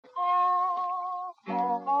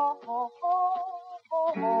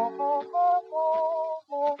Puts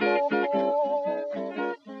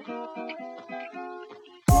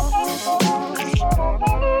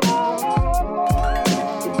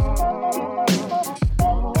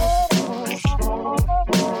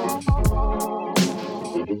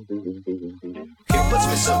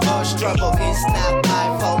me so much trouble, it's not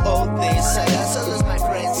my fault. All this I also lost my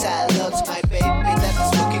friends, I lost my baby. That is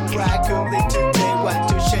smoking crack, only today want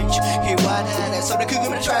to change. He wanted so the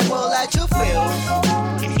couldn't try more like to feel.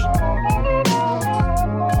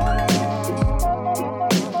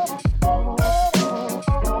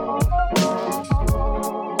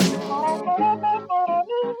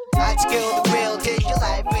 I'd kill the will, take your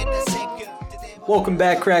life in a second. Welcome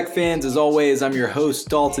back, Crack fans. As always, I'm your host,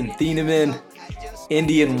 Dalton Thieneman.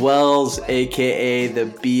 Indian Wells, a.k.a. the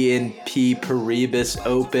BNP Paribas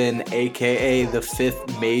Open, a.k.a. the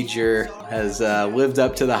fifth major, has lived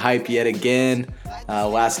up to the hype yet again.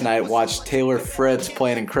 Last night, watched Taylor Fritz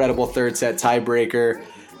play an incredible third set tiebreaker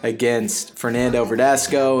against Fernando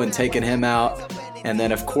Verdasco and taking him out. And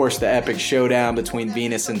then, of course, the epic showdown between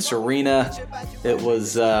Venus and Serena. It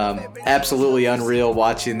was absolutely unreal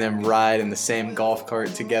watching them ride in the same golf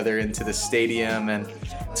cart together into the stadium. And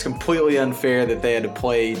it's completely unfair that they had to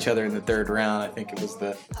play each other in the third round. I think it was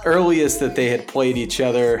the earliest that they had played each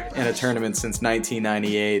other in a tournament since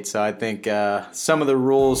 1998. So I think some of the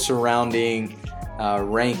rules surrounding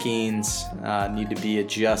rankings need to be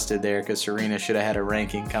adjusted there, because Serena should have had a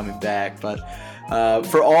ranking coming back. But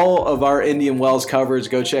for all of our Indian Wells coverage,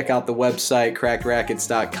 go check out the website,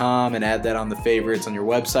 crackedrackets.com, and add that on the favorites on your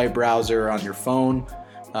website browser or on your phone.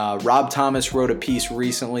 Rob Thomas wrote a piece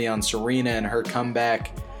recently on Serena and her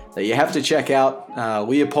comeback that you have to check out.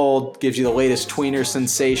 Leopold gives you the latest tweener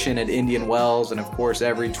sensation at Indian Wells, and of course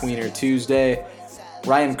every Tweener Tuesday.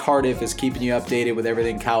 Ryan Cardiff is keeping you updated with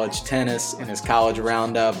everything college tennis in his college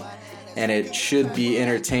roundup, and it should be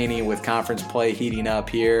entertaining with conference play heating up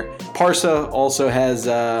here. Parsa also has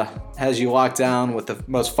you locked down with the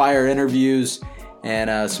most fire interviews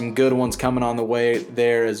and some good ones coming on the way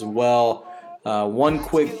there as well. One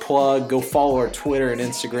quick plug, go follow our Twitter and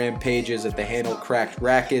Instagram pages at the handle Cracked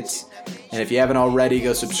Rackets. And if you haven't already,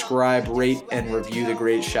 go subscribe, rate, and review the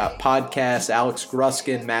Great Shot podcast. Alex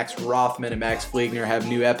Gruskin, Max Rothman, and Max Fliegner have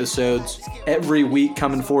new episodes every week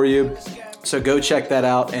coming for you. So go check that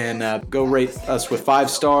out and go rate us with 5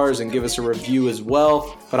 stars and give us a review as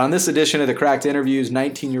well. But on this edition of the Cracked Interviews,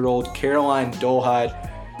 19-year-old Caroline Dolehide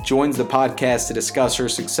joins the podcast to discuss her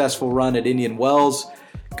successful run at Indian Wells,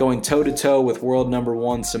 going toe-to-toe with world number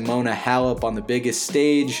 1 Simona Halep on the biggest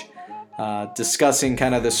stage, discussing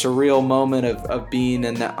kind of the surreal moment of being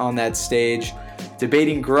on that stage,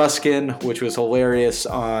 debating Gruskin, which was hilarious,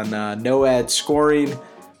 on no-ad scoring,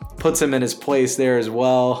 puts him in his place there as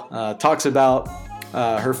well, talks about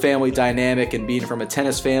her family dynamic and being from a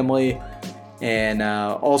tennis family, and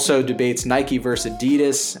also debates Nike versus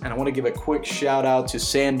Adidas. And I want to give a quick shout out to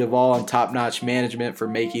Sam Duvall and Top Notch Management for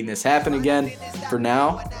making this happen again. For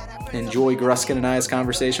now, enjoy Gruskin and I's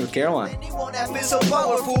conversation with Caroline. You won't have been so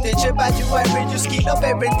powerful that your body when you skin up,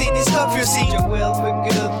 everything is confusing. You will be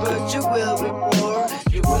good, but you will be more.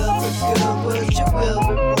 You will be good, but you will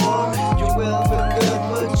be more. You will be good,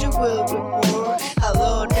 but you will be more.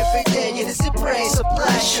 Alone every day, it is a praise, a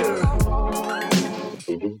pleasure.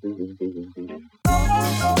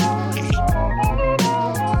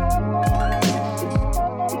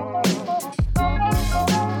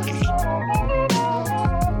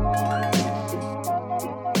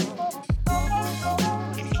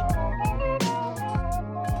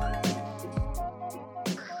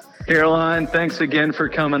 Caroline, thanks again for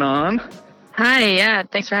coming on. Hi, yeah,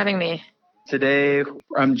 thanks for having me. Today,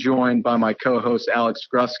 I'm joined by my co-host, Alex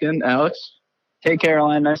Gruskin. Alex? Hey,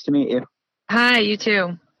 Caroline, nice to meet you. Hi, you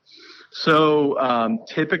too. So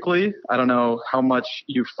typically, I don't know how much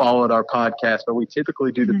you've followed our podcast, but we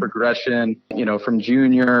typically do the progression, from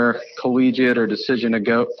junior, collegiate, or decision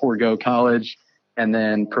to forego college, and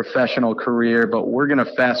then professional career. But we're going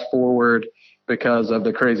to fast forward because of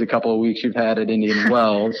the crazy couple of weeks you've had at Indian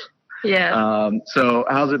Wells. Yeah. So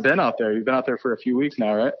how's it been out there? You've been out there for a few weeks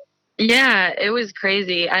now, right? Yeah, it was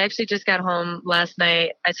crazy. I actually just got home last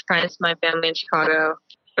night. I surprised my family in Chicago.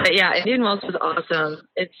 But yeah, Indian Wells was awesome.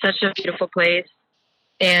 It's such a beautiful place.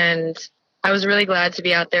 And I was really glad to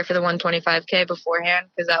be out there for the 125K beforehand,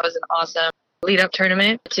 because that was an awesome lead-up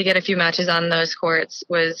tournament. To get a few matches on those courts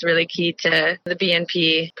was really key to the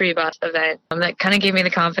BNP Paribas event. That kind of gave me the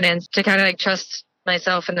confidence to kind of trust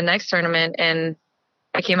myself in the next tournament. And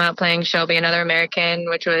I came out playing Shelby, another American,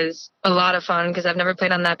 which was a lot of fun because I've never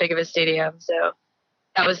played on that big of a stadium. So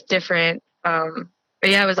that was different. But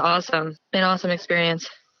yeah, it was awesome. An awesome experience.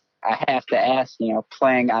 I have to ask,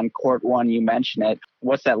 playing on court one, you mentioned it.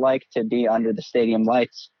 What's that like to be under the stadium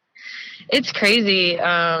lights? It's crazy,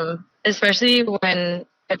 especially when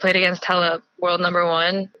I played against Halep, world number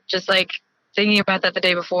one. Just like thinking about that the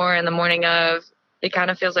day before and the morning of, it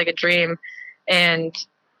kind of feels like a dream. And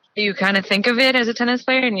you kind of think of it as a tennis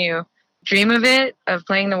player and you dream of it, of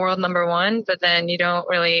playing the world number one, but then you don't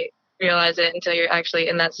really realize it until you're actually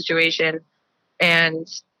in that situation. And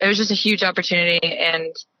it was just a huge opportunity,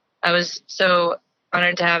 and I was so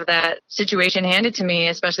honored to have that situation handed to me,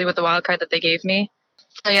 especially with the wild card that they gave me.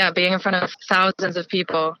 So yeah, being in front of thousands of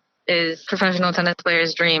people is professional tennis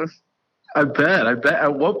player's dream. I bet.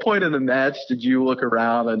 At what point in the match did you look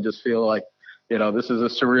around and just feel like, this is a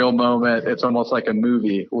surreal moment? It's almost like a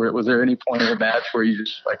movie. Was there any point in the match where you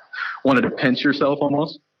just like wanted to pinch yourself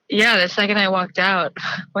almost? Yeah, the second I walked out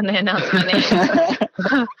when they announced my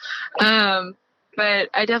name. But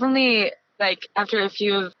I definitely, like, after a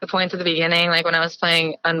few of the points at the beginning, like when I was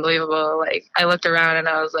playing unbelievable, like I looked around and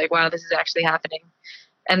I was like, wow, this is actually happening.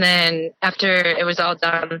 And then after it was all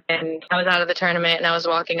done and I was out of the tournament and I was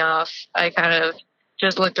walking off, I kind of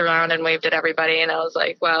just looked around and waved at everybody and I was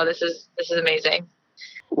like, wow, this is amazing.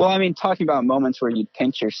 Well, I mean, talking about moments where you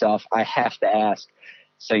pinch yourself, I have to ask.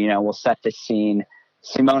 So, we'll set the scene.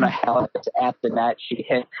 Simona Halep is at the net. She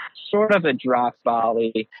hit sort of a drop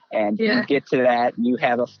volley, and you get to that, and you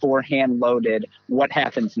have a forehand loaded. What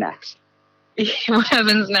happens next? What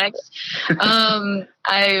happens next?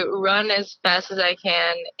 I run as fast as I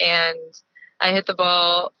can, and I hit the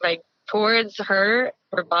ball like towards her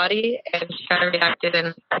body, and she kind of reacted,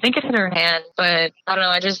 and I think it hit her hand, but I don't know.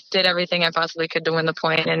 I just did everything I possibly could to win the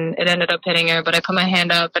point, and it ended up hitting her, but I put my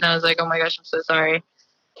hand up, and I was like, oh my gosh, I'm so sorry.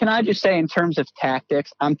 Can I just say, in terms of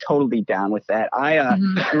tactics, I'm totally down with that. I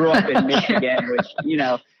grew up in Michigan, which,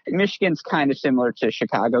 Michigan's kind of similar to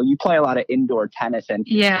Chicago. You play a lot of indoor tennis, and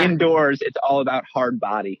indoors, it's all about hard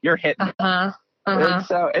body. You're hitting.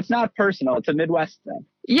 So it's not personal. It's a Midwest thing.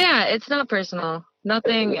 Yeah, it's not personal.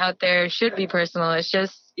 Nothing out there should be personal. It's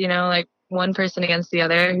just, like one person against the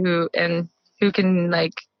other who can,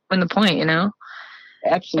 like, win the point,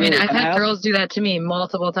 Absolutely. I mean, I've had girls do that to me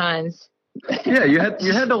multiple times. Yeah, you had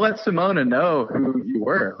to let Simona know who you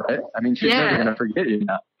were, right? I mean, she's never going to forget you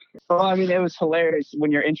now. Well, I mean, it was hilarious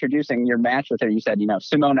when you're introducing your match with her. You said,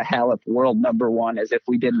 Simona Halep, world number one, as if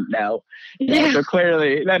we didn't know. So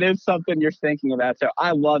clearly that is something you're thinking about. So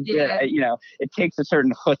I loved it. It takes a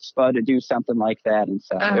certain chutzpah to do something like that. And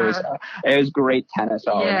so it was great tennis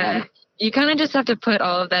all around. You kind of just have to put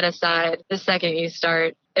all of that aside the second you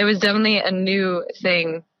start. It was definitely a new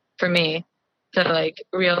thing for me to like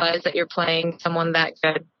realize that you're playing someone that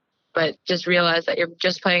good, but just realize that you're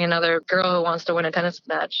just playing another girl who wants to win a tennis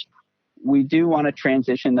match. We do want to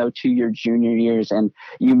transition, though, to your junior years. And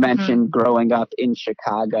you mentioned growing up in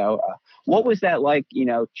Chicago. What was that like,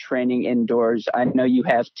 training indoors? I know you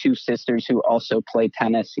have two sisters who also play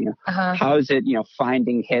tennis. How is it,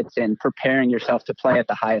 finding hits and preparing yourself to play at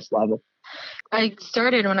the highest level? I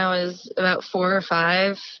started when I was about 4 or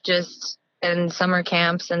 5, just in summer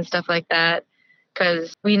camps and stuff like that.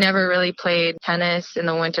 Because we never really played tennis in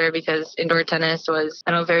the winter because indoor tennis was,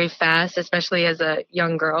 very fast, especially as a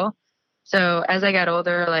young girl. So as I got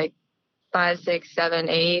older, like 5, 6, 7,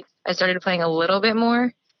 8, I started playing a little bit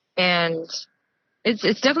more. And it's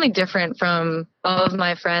definitely different from all of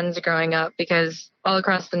my friends growing up because all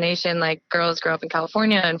across the nation, like girls grow up in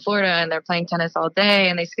California and Florida and they're playing tennis all day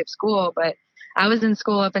and they skip school. But I was in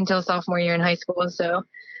school up until sophomore year in high school. So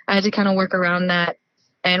I had to kind of work around that.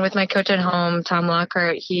 And with my coach at home, Tom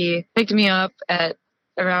Lockhart, he picked me up at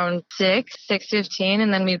around 6:15,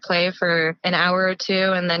 and then we'd play for an hour or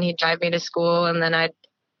two, and then he'd drive me to school, and then I'd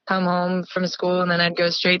come home from school, and then I'd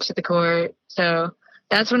go straight to the court. So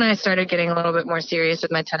that's when I started getting a little bit more serious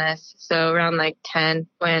with my tennis. So around like 10,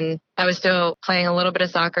 when I was still playing a little bit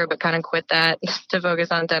of soccer, but kind of quit that to focus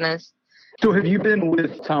on tennis. So have you been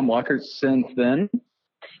with Tom Lockhart since then?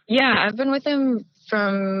 Yeah, I've been with him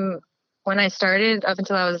from when I started up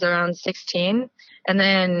until I was around 16. And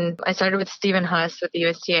then I started with Stephen Huss with the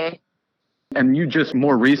USTA. And you just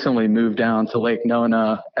more recently moved down to Lake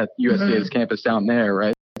Nona at USTA's campus down there,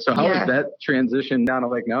 right? So how was that transition down to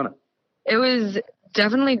Lake Nona? It was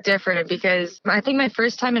definitely different because I think my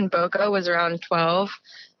first time in Boca was around 12.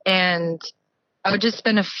 And I would just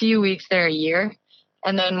spend a few weeks there a year.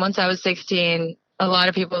 And then once I was 16, a lot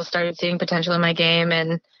of people started seeing potential in my game.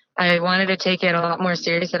 And I wanted to take it a lot more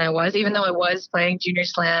serious than I was, even though I was playing junior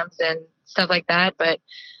slams and stuff like that. But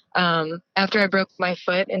after I broke my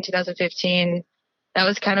foot in 2015, that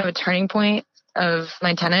was kind of a turning point of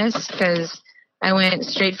my tennis because I went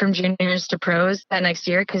straight from juniors to pros that next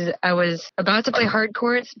year because I was about to play hard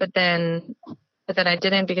courts, but then I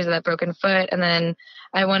didn't because of that broken foot. And then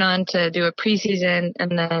I went on to do a preseason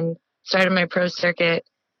and then started my pro circuit.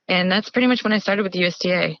 And that's pretty much when I started with the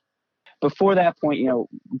USTA. Before that point,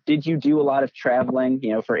 did you do a lot of traveling,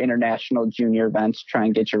 for international junior events, try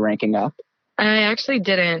and get your ranking up? I actually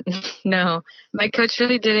didn't. No, my coach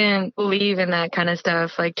really didn't believe in that kind of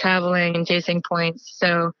stuff, like traveling and chasing points.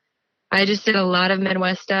 So I just did a lot of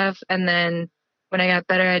Midwest stuff. And then when I got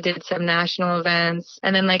better, I did some national events.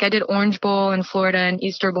 And then I did Orange Bowl in Florida and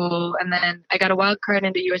Easter Bowl. And then I got a wild card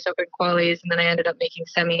into US Open qualies. And then I ended up making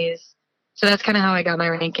semis. So that's kind of how I got my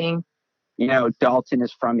ranking. Dalton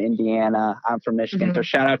is from Indiana. I'm from Michigan. So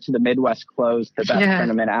shout out to the Midwest Close, the best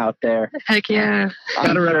tournament out there. Heck yeah.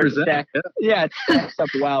 Gotta represent. It stacks up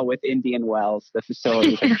well with Indian Wells. The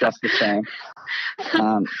facilities are just the same.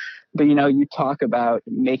 But, you talk about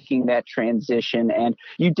making that transition, and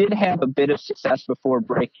you did have a bit of success before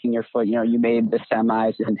breaking your foot. You made the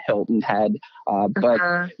semis in Hilton Head.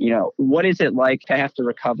 But, what is it like to have to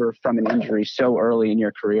recover from an injury so early in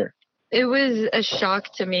your career? It was a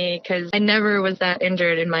shock to me because I never was that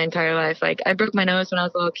injured in my entire life. I broke my nose when I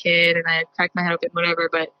was a little kid and I cracked my head open, whatever.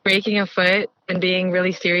 But breaking a foot and being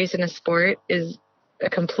really serious in a sport is a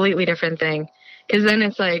completely different thing. Because then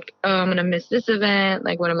it's oh, I'm going to miss this event.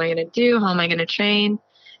 What am I going to do? How am I going to train?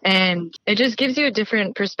 And it just gives you a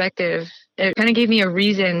different perspective. It kind of gave me a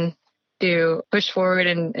reason to push forward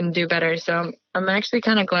and do better. So I'm actually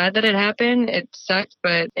kind of glad that it happened. It sucked,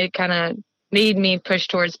 but it kind of made me push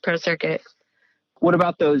towards pro circuit. What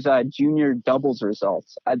about those junior doubles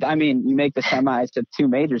results? I mean, you make the semis to 2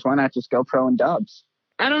 majors. Why not just go pro in dubs?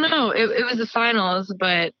 I don't know. It was the finals,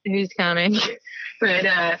 but who's counting? But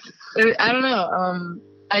I don't know.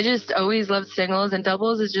 I just always loved singles, and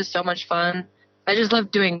doubles is just so much fun. I just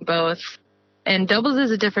love doing both. And doubles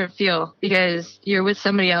is a different feel because you're with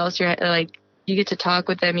somebody else. You're you get to talk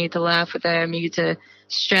with them, you get to laugh with them, you get to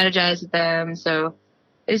strategize with them. So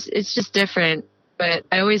it's just different. But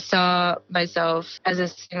I always saw myself as a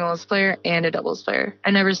singles player and a doubles player.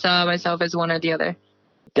 I never saw myself as one or the other.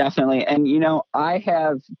 Definitely. And, I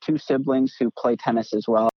have 2 siblings who play tennis as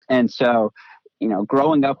well. And so,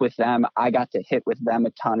 growing up with them, I got to hit with them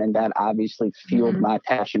a ton, and that obviously fueled my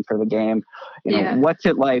passion for the game. What's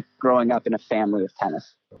it like growing up in a family of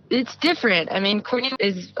tennis? It's different. I mean, Courtney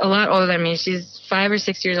is a lot older than me. She's 5 or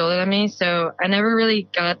 6 years older than me. So I never really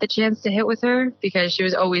got the chance to hit with her because she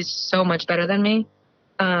was always so much better than me.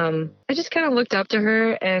 I just kind of looked up to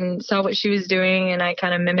her and saw what she was doing, and I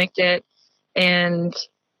kind of mimicked it. And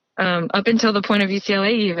up until the point of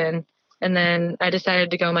UCLA even. And then I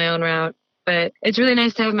decided to go my own route. But it's really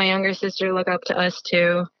nice to have my younger sister look up to us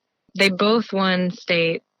too. They both won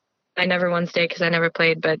state. I never won state because I never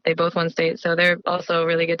played, but they both won state. So they're also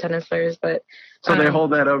really good tennis players. But so they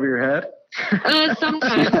hold that over your head?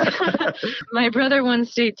 Sometimes. My brother won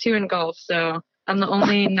state too in golf. So I'm the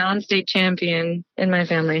only non-state champion in my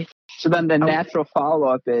family. So then the natural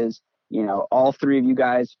follow-up is, all 3 of you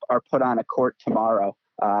guys are put on a court tomorrow.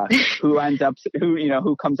 Who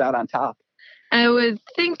comes out on top? I would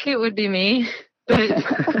think it would be me, but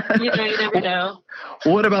you never know.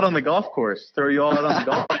 What about on the golf course? Throw you all out on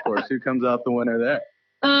the golf course. Who comes out the winner there?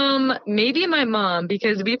 Maybe my mom,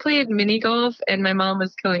 because we played mini golf and my mom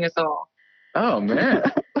was killing us all. Oh man.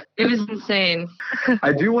 It was insane.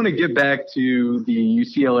 I do want to get back to the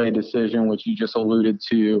UCLA decision, which you just alluded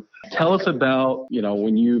to. Tell us about,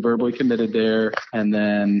 when you verbally committed there and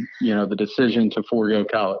then, the decision to forego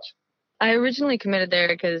college. I originally committed there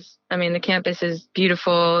because, the campus is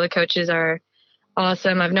beautiful. The coaches are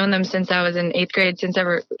awesome. I've known them since I was in 8th grade,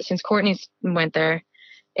 since Courtney went there.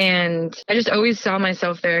 And I just always saw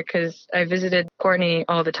myself there because I visited Courtney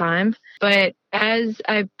all the time. But as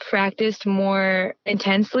I practiced more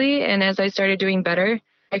intensely and as I started doing better,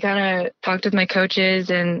 I kind of talked with my coaches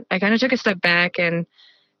and I kind of took a step back and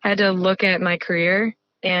had to look at my career.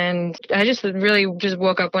 And I just really just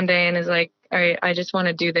woke up one day and was like, all right, I just want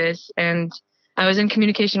to do this. And I was in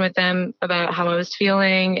communication with them about how I was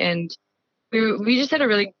feeling. And we just had a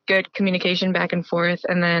really good communication back and forth.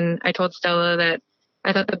 And then I told Stella that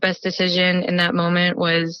I thought the best decision in that moment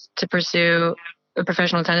was to pursue a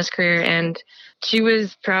professional tennis career. And she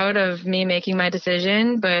was proud of me making my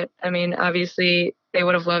decision. But obviously they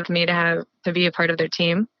would have loved me to be a part of their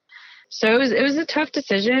team. So it was a tough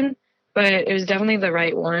decision, but it was definitely the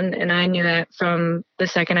right one. And I knew that from the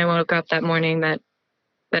second I woke up that morning that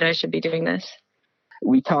I should be doing this.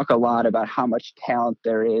 we talk a lot about how much talent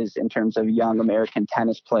there is in terms of young American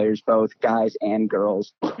tennis players, both guys and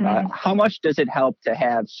girls. How much does it help to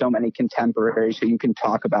have so many contemporaries who you can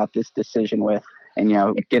talk about this decision with and,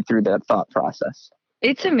 get through the thought process?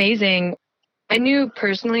 It's amazing. I knew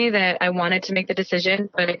personally that I wanted to make the decision,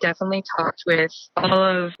 but I definitely talked with all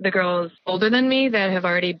of the girls older than me that have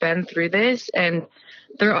already been through this, and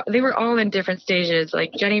they were all in different stages.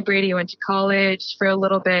 Like Jenny Brady went to college for a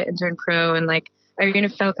little bit and turned pro, and like Irina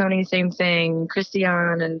Falcone, same thing,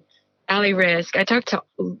 Christiane and Ali Risk. I talked to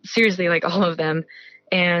seriously like all of them,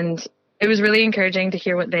 and it was really encouraging to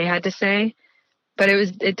hear what they had to say. But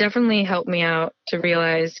it definitely helped me out to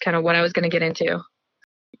realize kind of what I was going to get into.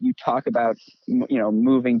 You talk about,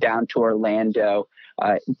 moving down to Orlando.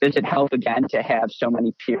 Does it help again to have so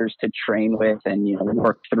many peers to train with and,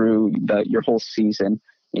 work through your whole season,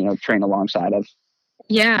 train alongside of?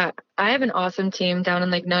 Yeah, I have an awesome team down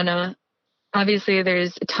in Lake Nona. Obviously,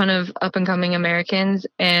 there's a ton of up and coming Americans,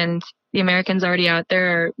 and the Americans already out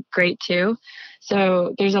there are great too.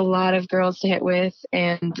 So there's a lot of girls to hit with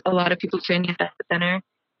and a lot of people training at the center.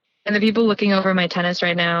 And the people looking over my tennis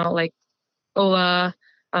right now, like Ola,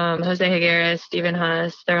 Jose Higueras, Stephen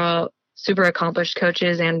Huss, they're all super accomplished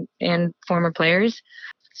coaches and former players.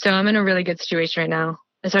 So I'm in a really good situation right now,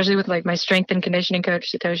 especially with like my strength and conditioning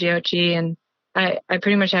coach, Satoshi Ochi, and I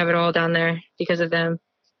pretty much have it all down there because of them.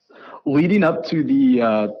 Leading up to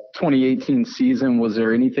the 2018 season, was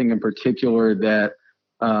there anything in particular that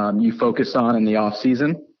you focused on in the off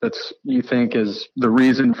season that's you think is the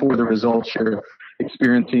reason for the results you're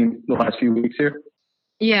experiencing the last few weeks here?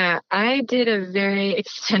 Yeah, I did a very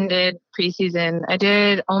extended preseason. I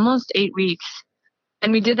did almost 8 weeks.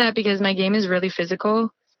 And we did that because my game is really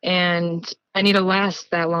physical and I need to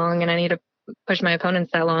last that long and I need to push my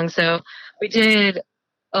opponents that long. So we did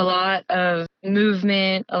a lot of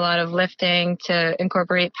movement, a lot of lifting to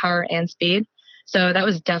incorporate power and speed. So that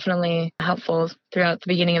was definitely helpful throughout the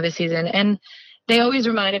beginning of the season. And they always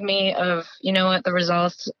reminded me of, the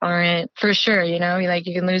results aren't for sure, like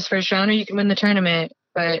you can lose first round or you can win the tournament.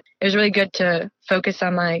 But it was really good to focus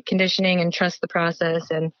on my conditioning and trust the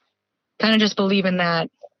process and kind of just believe in that.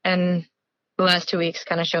 And the last 2 weeks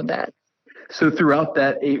kind of showed that. So throughout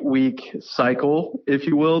that 8-week cycle, if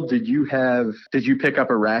you will, did you pick up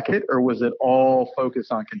a racket or was it all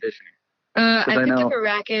focused on conditioning? I picked up a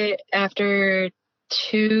racket after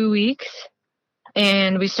 2 weeks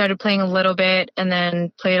and we started playing a little bit and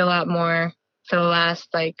then played a lot more for the last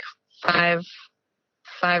like five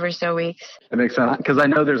or so weeks. That makes sense. Because I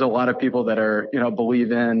know there's a lot of people that are,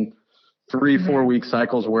 believe in 3-4 week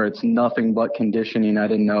cycles where it's nothing but conditioning. I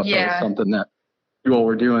didn't know if that was something that you all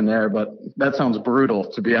were doing there, but that sounds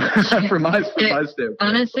brutal to be honest from my standpoint.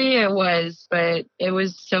 Honestly, it was, but it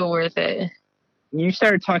was so worth it. You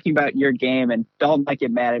started talking about your game, and don't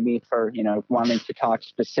get mad at me for, wanting to talk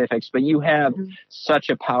specifics, but you have such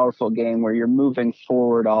a powerful game where you're moving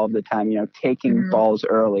forward all the time, taking balls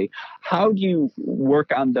early. How do you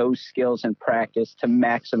work on those skills in practice to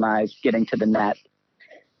maximize getting to the net?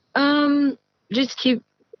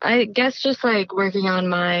 Just like working on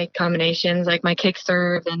my combinations, like my kick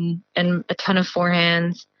serve and a ton of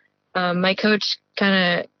forehands. My coach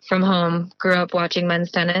kind of from home grew up watching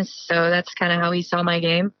men's tennis, so that's kind of how he saw my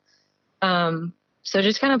game. So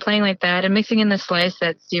just kind of playing like that and mixing in the slice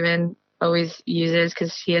that Steven always uses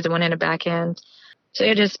because he has a one-handed backhand. So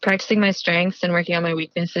yeah, just practicing my strengths and working on my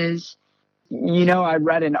weaknesses. I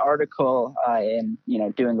read an article and,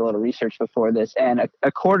 doing a little research before this, and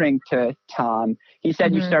according to Tom, he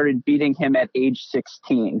said you started beating him at age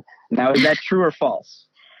 16. Now, is that true or false?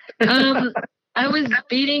 I was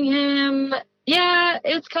beating him. Yeah,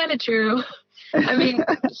 it's kind of true. I mean,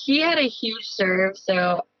 he had a huge serve,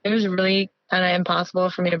 so it was really kind of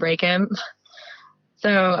impossible for me to break him.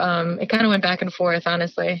 So it kind of went back and forth,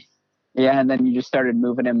 honestly. Yeah, and then you just started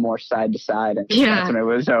moving him more side to side, and that's when it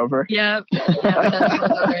was over. Yep. That's when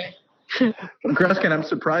it was over. Gruskin, I'm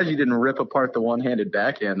surprised you didn't rip apart the one-handed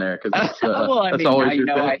backhand there, because that's, that's always your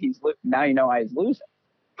thing. Now you know why he's losing.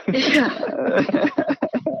 Yeah.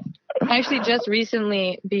 I actually just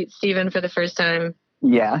recently beat Steven for the first time.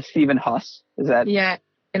 Yeah, Stephen Huss. Is that? Yeah,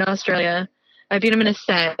 in Australia. I beat him in a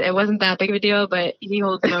set. It wasn't that big of a deal, but he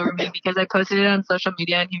holds it over me because I posted it on social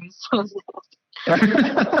media and he was so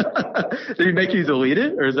Did he make you delete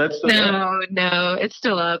it, or is that still No, it's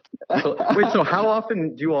still up. So how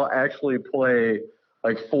often do you all actually play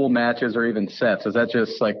like full matches or even sets? Is that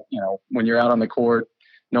just like, when you're out on the court,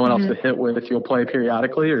 no one else to hit with, you'll play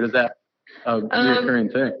periodically, or is that a recurring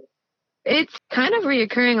thing? It's kind of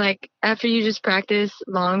reoccurring, like after you just practice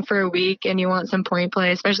long for a week and you want some point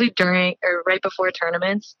play, especially during or right before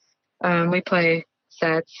tournaments. We play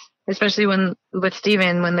sets, especially with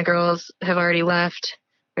Steven, when the girls have already left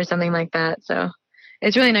or something like that. So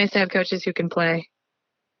it's really nice to have coaches who can play.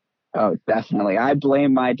 Oh, definitely. I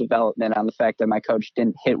blame my development on the fact that my coach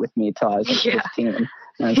didn't hit with me until I was like 15. And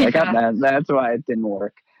I was like, oh, that's why it didn't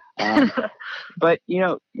work. But,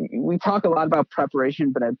 we talk a lot about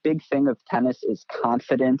preparation, but a big thing of tennis is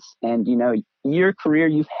confidence. And, your career,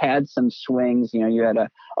 you've had some swings. You had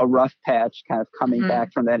a rough patch kind of coming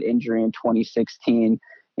back from that injury in 2016,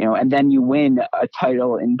 and then you win a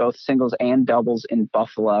title in both singles and doubles in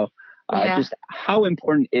Buffalo. Just how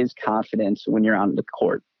important is confidence when you're on the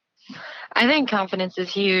court? I think confidence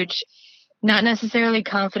is huge. Not necessarily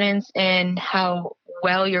confidence in how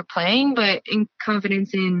well you're playing, but in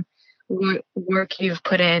confidence in what work you've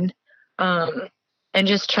put in, and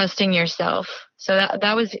just trusting yourself. So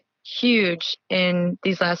that was huge in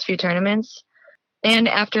these last few tournaments. And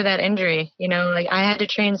after that injury, I had to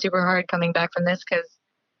train super hard coming back from this because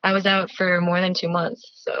I was out for more than 2 months.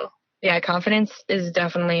 So yeah, confidence is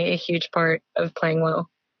definitely a huge part of playing well.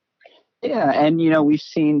 Yeah, and we've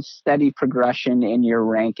seen steady progression in your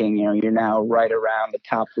ranking. You're now right around the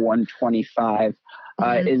top 125.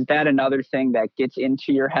 Is that another thing that gets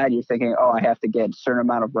into your head? You're thinking, oh, I have to get a certain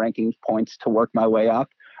amount of ranking points to work my way up?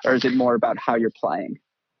 Or is it more about how you're playing?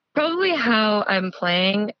 Probably how I'm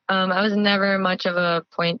playing. I was never much of a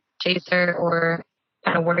point chaser or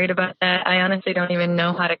kind of worried about that. I honestly don't even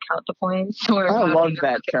know how to count the points. I love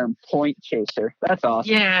that term, point chaser. That's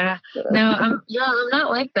awesome. Yeah. No, I'm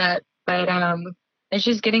not like that. But it's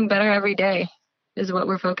just getting better every day is what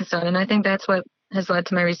we're focused on. And I think that's what has led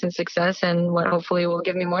to my recent success and what hopefully will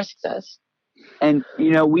give me more success. And,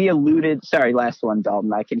 we alluded, sorry, last one,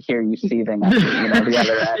 Dalton, I can hear you seething on the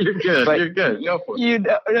other end. You're good. But you're good. Go for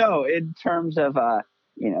it. In terms of,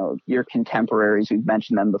 your contemporaries, we've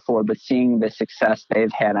mentioned them before, but seeing the success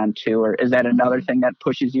they've had on tour, is that another thing that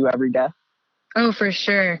pushes you every day? Oh, for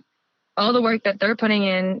sure. All the work that they're putting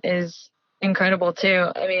in is incredible too.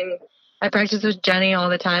 I mean, I practice with Jenny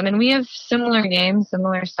all the time, and we have similar games,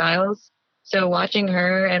 similar styles. So watching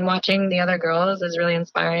her and watching the other girls is really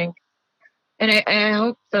inspiring. And I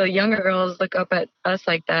hope the younger girls look up at us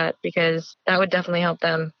like that, because that would definitely help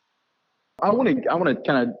them. I want to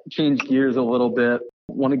kind of change gears a little bit.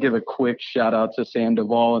 I want to give a quick shout out to Sam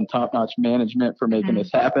Duvall and Top Notch Management for making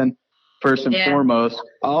this happen. First and foremost,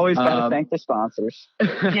 always got to thank the sponsors.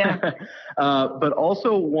 But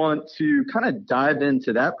also want to kind of dive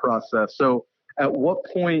into that process. So at what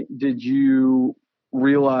point did you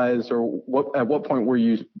realize, or at what point were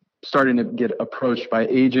you starting to get approached by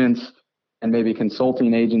agents and maybe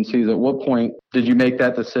consulting agencies? At what point did you make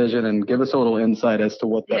that decision, and give us a little insight as to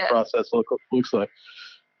what that process looks like?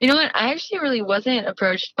 You know what? I actually really wasn't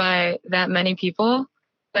approached by that many people.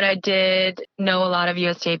 But I did know a lot of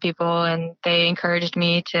USTA people, and they encouraged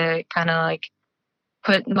me to kind of like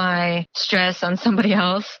put my stress on somebody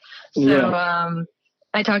else. So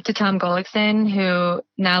I talked to Tom Gullickson, who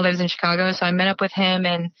now lives in Chicago. So I met up with him,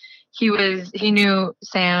 and he knew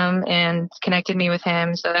Sam and connected me with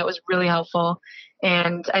him. So that was really helpful.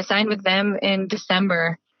 And I signed with them in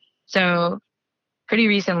December. So pretty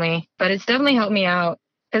recently, but it's definitely helped me out.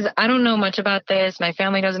 Because I don't know much about this. My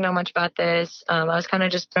family doesn't know much about this. I was kind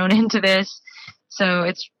of just thrown into this. So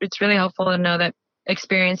it's really helpful to know that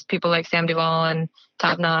experienced people like Sam Duvall and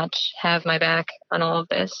Top Notch have my back on all of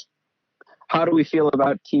this. How do we feel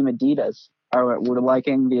about Team Adidas? We're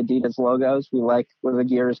liking the Adidas logos. We like where the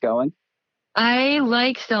gear is going. I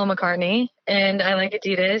like Stella McCartney, and I like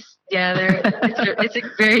Adidas. Yeah, it's a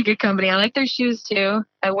very good company. I like their shoes too.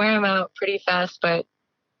 I wear them out pretty fast, but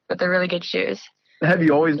they're really good shoes. Have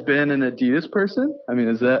you always been an Adidas person? I mean,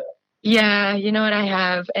 is that? Yeah, you know what, I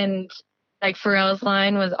have. And like Pharrell's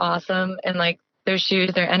line was awesome. And like their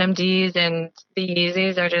shoes, their NMDs and the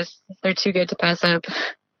Yeezys they're too good to pass up.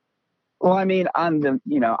 Well, I mean,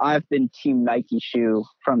 I've been Team Nike shoe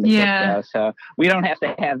from the get-go, so we don't have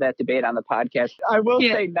to have that debate on the podcast. I will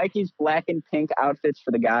say Nike's black and pink outfits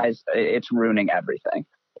for the guys, it's ruining everything.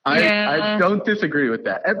 I don't disagree with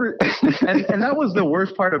that. And that was the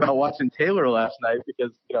worst part about watching Taylor last night,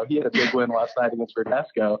 because he had a big win last night against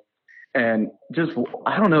Verdesco, and just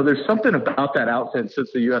I don't know. There's something about that outfit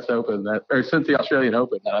since the U.S. Open since the Australian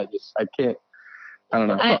Open that I can't. I don't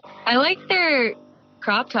know. I like their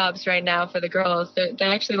crop tops right now for the girls. They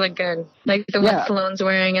actually look good. Like the one Salone's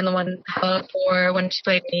wearing and the one Hella wore when she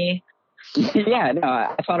played me. Yeah, no,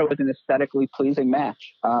 I thought it was an aesthetically pleasing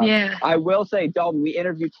match. I will say, Dalton, we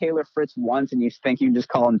interviewed Taylor Fritz once, and you think you can just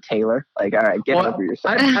call him Taylor? Like, all right, get over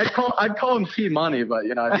yourself. I'd call him T Money, but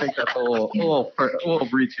I think that's a little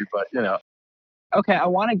breachy. But Okay, I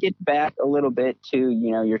want to get back a little bit to,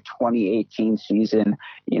 your 2018 season.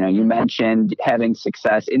 You mentioned having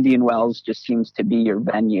success. Indian Wells just seems to be your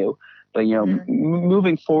venue. But,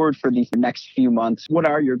 moving forward for these next few months, what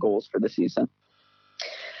are your goals for the season?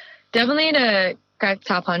 Definitely to crack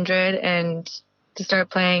top 100 and to start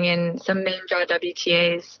playing in some main draw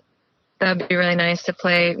WTAs. That'd be really nice to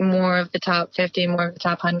play more of the top 50, more of the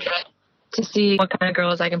top 100, to see what kind of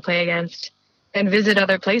girls I can play against and visit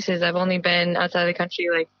other places. I've only been outside the country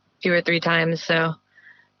like 2 or 3 times, so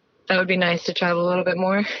that would be nice to travel a little bit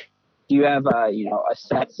more. Do you have a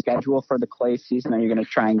set schedule for the clay season? Are you going to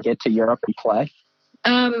try and get to Europe and play?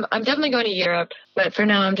 I'm definitely going to Europe, but for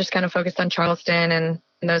now I'm just kind of focused on Charleston and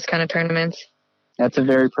those kind of tournaments. That's a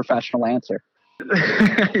very professional answer.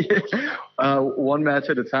 One match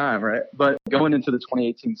at a time, right? But going into the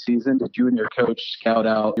 2018 season, did you and your coach scout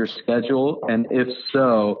out your schedule? And if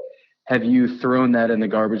so, have you thrown that in the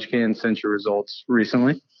garbage can since your results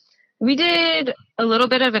recently? We did a little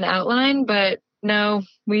bit of an outline, but no,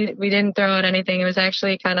 we didn't throw out anything. It was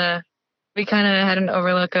actually we kind of had an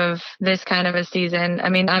overlook of this kind of a season. I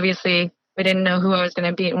mean, obviously, we didn't know who I was going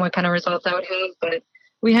to beat and what kind of results I would have, but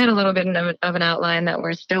we had a little bit of an outline that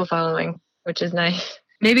we're still following, which is nice.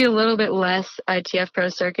 Maybe a little bit less ITF Pro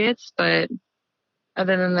circuits, but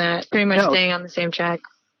other than that, pretty much staying on the same track.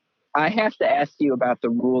 I have to ask you about the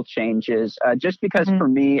rule changes, just because for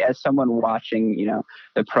me, as someone watching,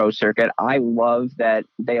 the pro circuit, I love that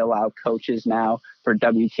they allow coaches now for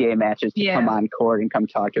WTA matches to come on court and come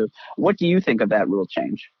talk to. What do you think of that rule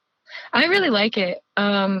change? I really like it.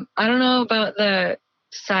 I don't know about the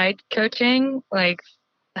side coaching, like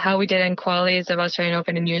how we did in qualies of Australian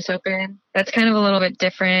Open and US Open. That's kind of a little bit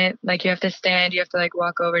different. Like you have to stand, you have to like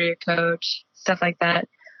walk over to your coach, stuff like that.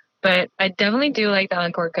 But I definitely do like the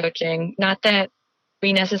on-court coaching. Not that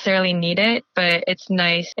we necessarily need it, but it's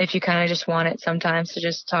nice if you kind of just want it sometimes to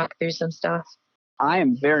just talk through some stuff. I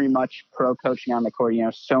am very much pro coaching on the court.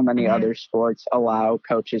 So many other sports allow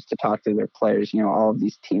coaches to talk to their players, all of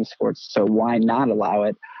these team sports. So why not allow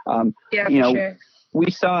it? Sure.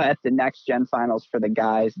 We saw at the Next Gen Finals for the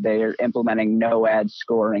guys, they're implementing no ad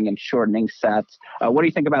scoring and shortening sets. What do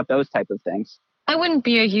you think about those type of things? I wouldn't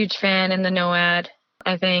be a huge fan in the no ad.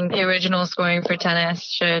 I think the original scoring for tennis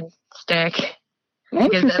should stick.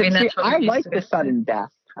 Interesting. I like the sudden death.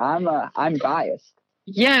 I'm biased.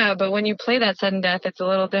 Yeah, but when you play that sudden death, it's a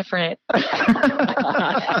little different.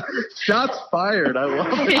 Shots fired. I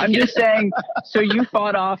love it. I'm just saying, so you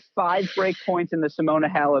fought off 5 break points in the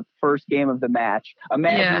Simona Halep first game of the match.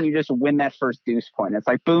 Imagine you just win that first deuce point. It's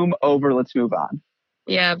like, boom, over, let's move on.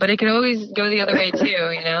 Yeah, but it could always go the other way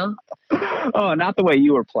too, Oh, not the way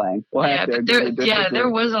you were playing. There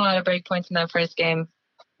was a lot of break points in that first game.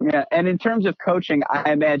 Yeah, and in terms of coaching,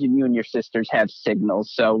 I imagine you and your sisters have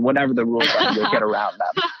signals, so whatever the rules are, you'll get around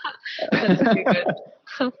them. That's pretty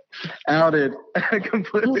good. Outed.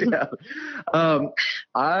 Completely out.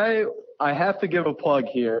 I have to give a plug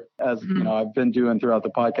here, as I've been doing throughout the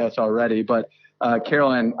podcast already, but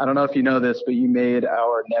Caroline, I don't know if you know this, but you made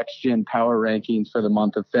our Next Gen Power Rankings for the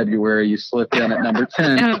month of February. You slipped in at number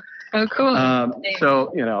 10. Oh, cool.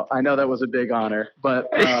 So, I know that was a big honor, but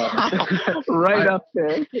right up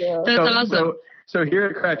there. Yeah. That's awesome. So here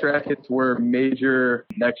at Cracked Racquets, we're major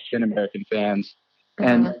Next Gen American fans,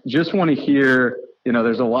 and just want to hear,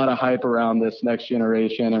 there's a lot of hype around this next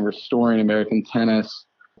generation and restoring American tennis.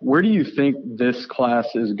 Where do you think this class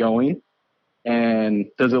is going? And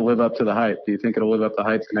does it live up to the hype? Do you think it'll live up to the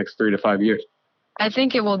hype the next 3 to 5 years? I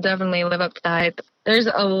think it will definitely live up to the hype. There's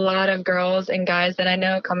a lot of girls and guys that I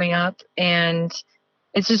know coming up, and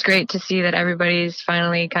it's just great to see that everybody's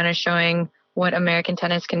finally kind of showing what American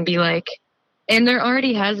tennis can be like. And there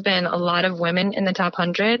already has been a lot of women in the top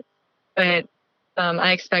 100, but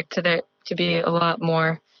I expect there to be a lot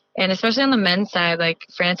more. And especially on the men's side, like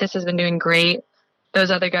Francis has been doing great.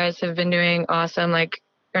 Those other guys have been doing awesome, like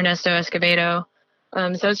Ernesto Escobedo.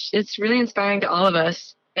 So it's really inspiring to all of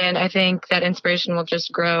us. And I think that inspiration will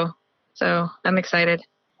just grow. So I'm excited.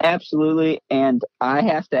 Absolutely. And I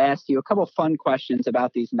have to ask you a couple of fun questions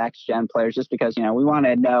about these next gen players, just because, we want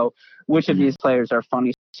to know which of these players are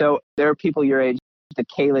funny. So there are people your age, the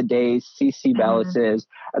Kayla Days, CC Bellises.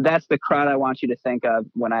 That's the crowd I want you to think of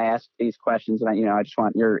when I ask these questions. And I just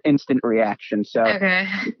want your instant reaction. So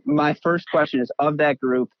my first question is, of that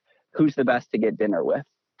group, who's the best to get dinner with?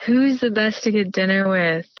 Who's the best to get dinner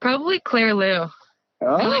with? Probably Claire Liu.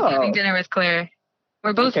 I like having dinner with Claire.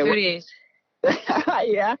 We're both foodies.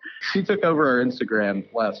 Yeah. She took over our Instagram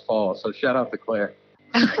last fall, so shout out to Claire.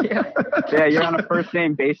 Yeah, you're on a first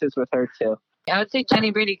name basis with her too. I would say Jenny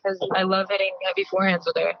Brady because I love hitting heavy forehands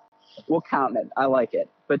with her. We'll count it. I like it.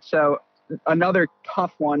 But so another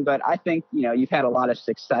tough one, but I think, you've had a lot of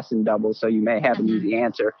success in doubles, so you may have an easy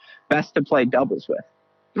answer. Best to play doubles with?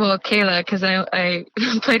 Well, Kayla, because I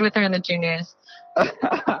played with her in the juniors.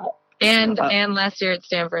 and last year at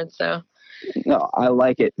Stanford, so. No, I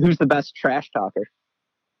like it. Who's the best trash talker?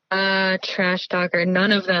 Trash talker.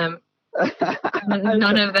 None of them.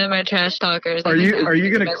 None of them are trash talkers. Are you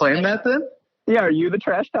going to claim that then? Yeah, are you the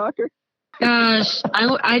trash talker? Gosh,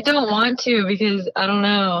 I don't want to because I don't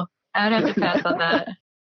know. I'd have to pass on that.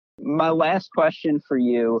 My last question for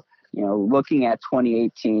you, looking at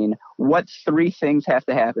 2018, what 3 things have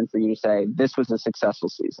to happen for you to say this was a successful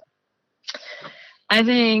season? I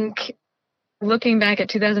think looking back at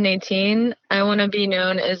 2018, I want to be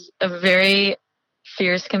known as a very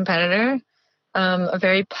fierce competitor, a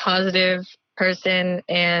very positive person,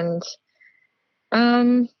 and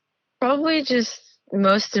probably just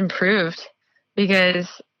most improved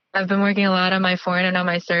because I've been working a lot on my forehand and on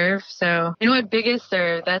my serve. So, biggest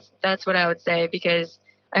serve, that's what I would say, because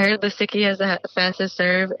I heard Lisicki has the fastest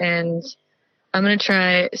serve, and I'm going to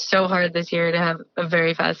try so hard this year to have a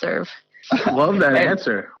very fast serve. Love that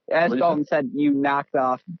answer. As Dalton said, you knocked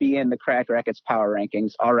off being the Cracked Racquets power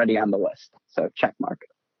rankings already on the list. So check mark.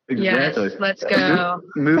 Exactly. Yes, let's go.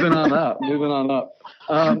 Moving on up.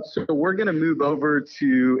 So we're going to move over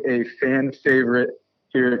to a fan favorite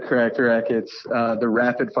here at Cracked Racquets, the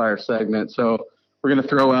rapid fire segment. So we're going to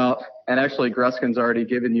throw out, and actually Gruskin's already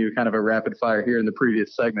given you kind of a rapid fire here in the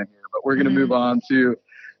previous segment here, but we're going to move on to,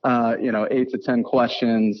 8 to 10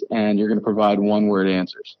 questions, and you're going to provide 1-word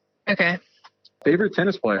answers. Okay. Favorite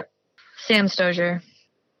tennis player? Sam Stosur.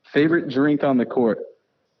 Favorite drink on the court?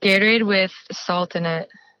 Gatorade with salt in it.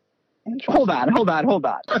 Hold on. In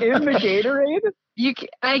the Gatorade?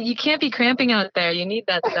 You can't be cramping out there. You need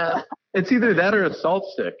that stuff. It's either that or a salt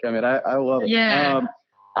stick. I mean, I love it. Yeah.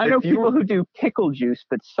 I know people who do pickle juice,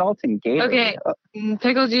 but salt and Gatorade. Okay.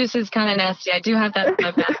 Pickle juice is kind of nasty. I do have that in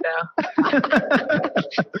my bag,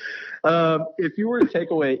 though. If you were to take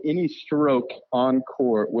away any stroke on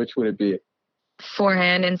court, which would it be?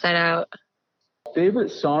 Forehand, inside out. Favorite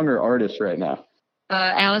song or artist right now?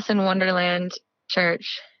 Alice in Wonderland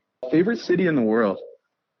Church. Favorite city in the world?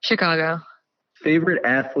 Chicago. Favorite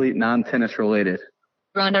athlete, non-tennis related?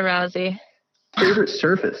 Ronda Rousey. Favorite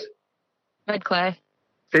surface? Red clay.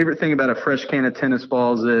 Favorite thing about a fresh can of tennis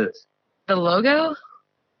balls is? The logo?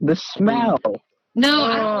 The smell. No,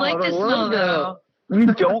 I don't like the smell, though. You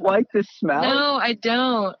don't like the smell? No, I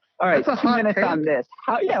don't. All right, That's a 2 hot minutes take. on this.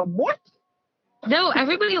 What? No,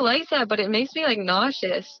 everybody likes that, but it makes me,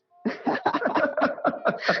 nauseous.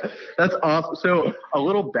 That's awesome. So a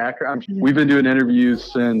little background. We've been doing interviews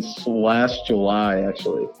since last July,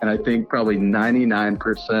 actually. And I think probably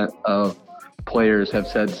 99% of players have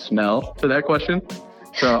said smell to that question.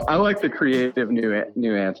 So I like the creative new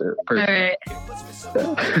answer. All right.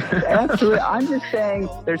 Absolutely. I'm just saying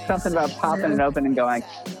there's something about popping it open and going,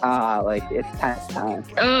 it's time.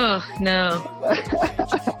 Oh, no.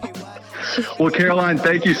 Well, Caroline,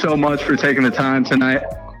 thank you so much for taking the time tonight.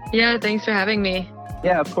 Yeah, thanks for having me.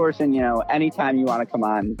 Yeah, of course. And, anytime you want to come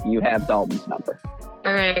on, you have Dalton's number.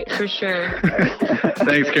 All right, for sure.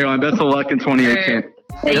 Thanks, Caroline. Best of luck in 2018. Right.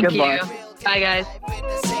 Thank goodbye. you. Bye, guys.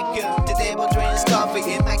 The devil drinks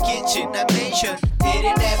coffee in my kitchen. I mentioned it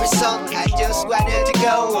in every song. I just wanted to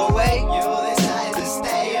go away. You decided to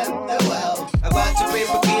stay in the well. I want to be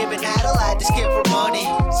forgiven. I don't like this kid for money.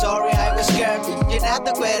 Sorry, I was scared. You're not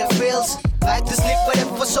the way it feels. Like to sleep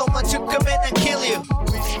waiting for someone to come in and kill you.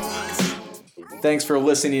 Thanks for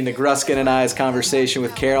listening to Gruskin and I's conversation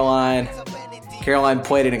with Caroline. Caroline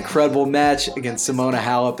played an incredible match against Simona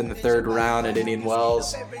Halep in the 3rd round at Indian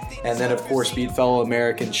Wells. And then, of course, beat fellow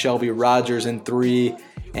American Shelby Rogers in 3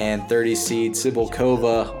 and 30 seed Sybil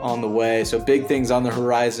Kova on the way. So big things on the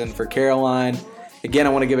horizon for Caroline. Again, I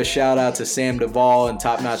want to give a shout out to Sam Duvall and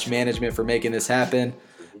Top Notch Management for making this happen.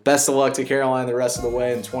 Best of luck to Caroline the rest of the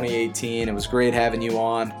way in 2018. It was great having you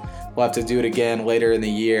on. We'll have to do it again later in the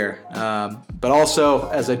year. But also,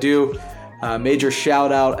 as I do, major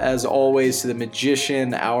shout out, as always, to the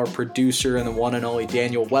magician, our producer, and the one and only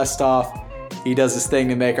Daniel Westoff. He does this thing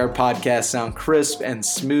to make our podcast sound crisp and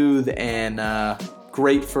smooth and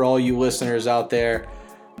great for all you listeners out there.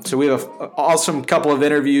 So we have an awesome couple of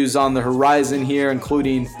interviews on the horizon here,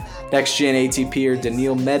 including next-gen ATPer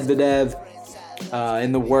Daniil Medvedev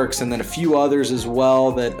in the works, and then a few others as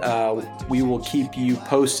well that we will keep you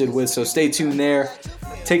posted with. So stay tuned there.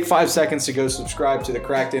 Take 5 seconds to go subscribe to the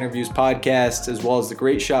Cracked Interviews podcast as well as the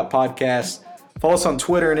Great Shot podcast. Follow us on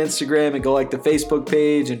Twitter and Instagram and go like the Facebook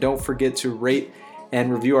page. And don't forget to rate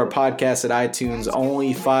and review our podcast at iTunes.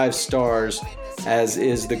 Only 5 stars, as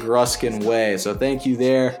is the Gruskin way. So thank you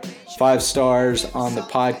there. 5 stars on the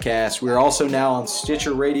podcast. We're also now on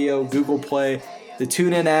Stitcher Radio, Google Play, the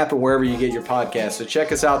TuneIn app, and wherever you get your podcast. So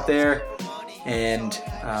check us out there. And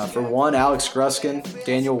for one, Alex Gruskin,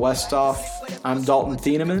 Daniel Westhoff, I'm Dalton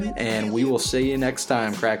Thieneman, and we will see you next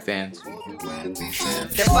time, Crack fans.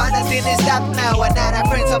 The final thing is stop now, and not our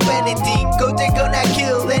friends of anything. Go they gonna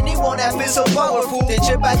kill anyone that feels so powerful. They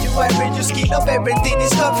check about you and you skin up, everything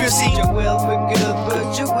is confusing. You will be good,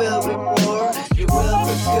 but you will be more. You will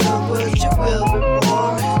be good.